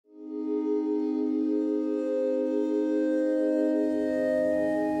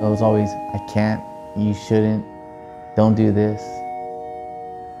It was always, I can't, you shouldn't, don't do this.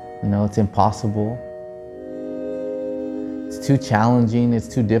 You know, it's impossible. It's too challenging, it's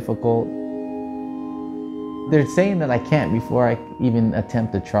too difficult. They're saying that I can't before I even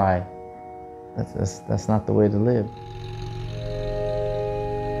attempt to try. That's not the way to live.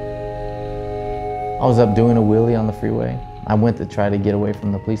 I was up doing a wheelie on the freeway. I went to try to get away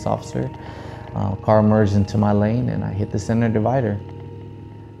from the police officer. Car merged into my lane and I hit the center divider.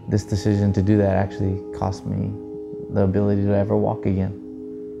 This decision to do that actually cost me the ability to ever walk again.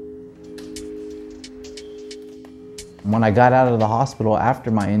 When I got out of the hospital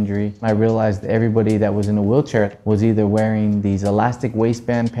after my injury, I realized that everybody that was in a wheelchair was either wearing these elastic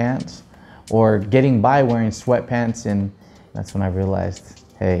waistband pants or getting by wearing sweatpants, and that's when I realized,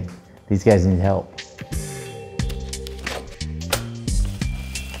 hey, these guys need help.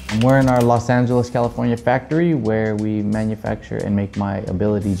 We're in our Los Angeles, California factory where we manufacture and make my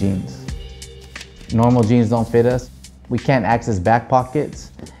ability jeans. Normal jeans don't fit us. We can't access back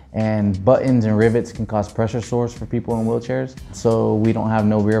pockets, and buttons and rivets can cause pressure sores for people in wheelchairs. So we don't have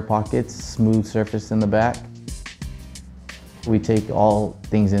no rear pockets, smooth surface in the back. We take all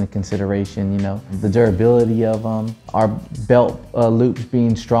things into consideration, you know, the durability of them, our belt loops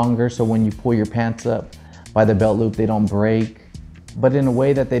being stronger, so when you pull your pants up by the belt loop, they don't break, but in a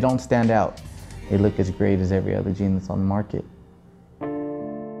way that they don't stand out. They look as great as every other jean that's on the market.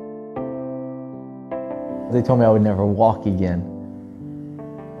 They told me I would never walk again.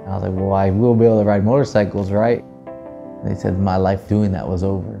 I was like, well, I will be able to ride motorcycles, right? They said my life doing that was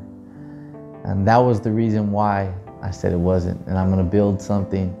over. And that was the reason why I said it wasn't. And I'm gonna build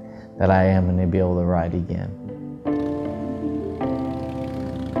something that I am gonna be able to ride again.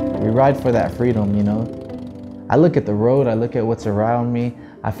 We ride for that freedom, you know? I look at the road, I look at what's around me,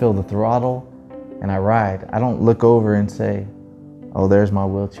 I feel the throttle, and I ride. I don't look over and say, oh, there's my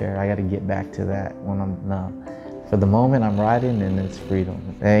wheelchair, I gotta get back to that when no. For the moment, I'm riding and it's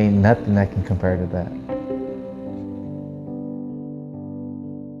freedom. There ain't nothing that can compare to that.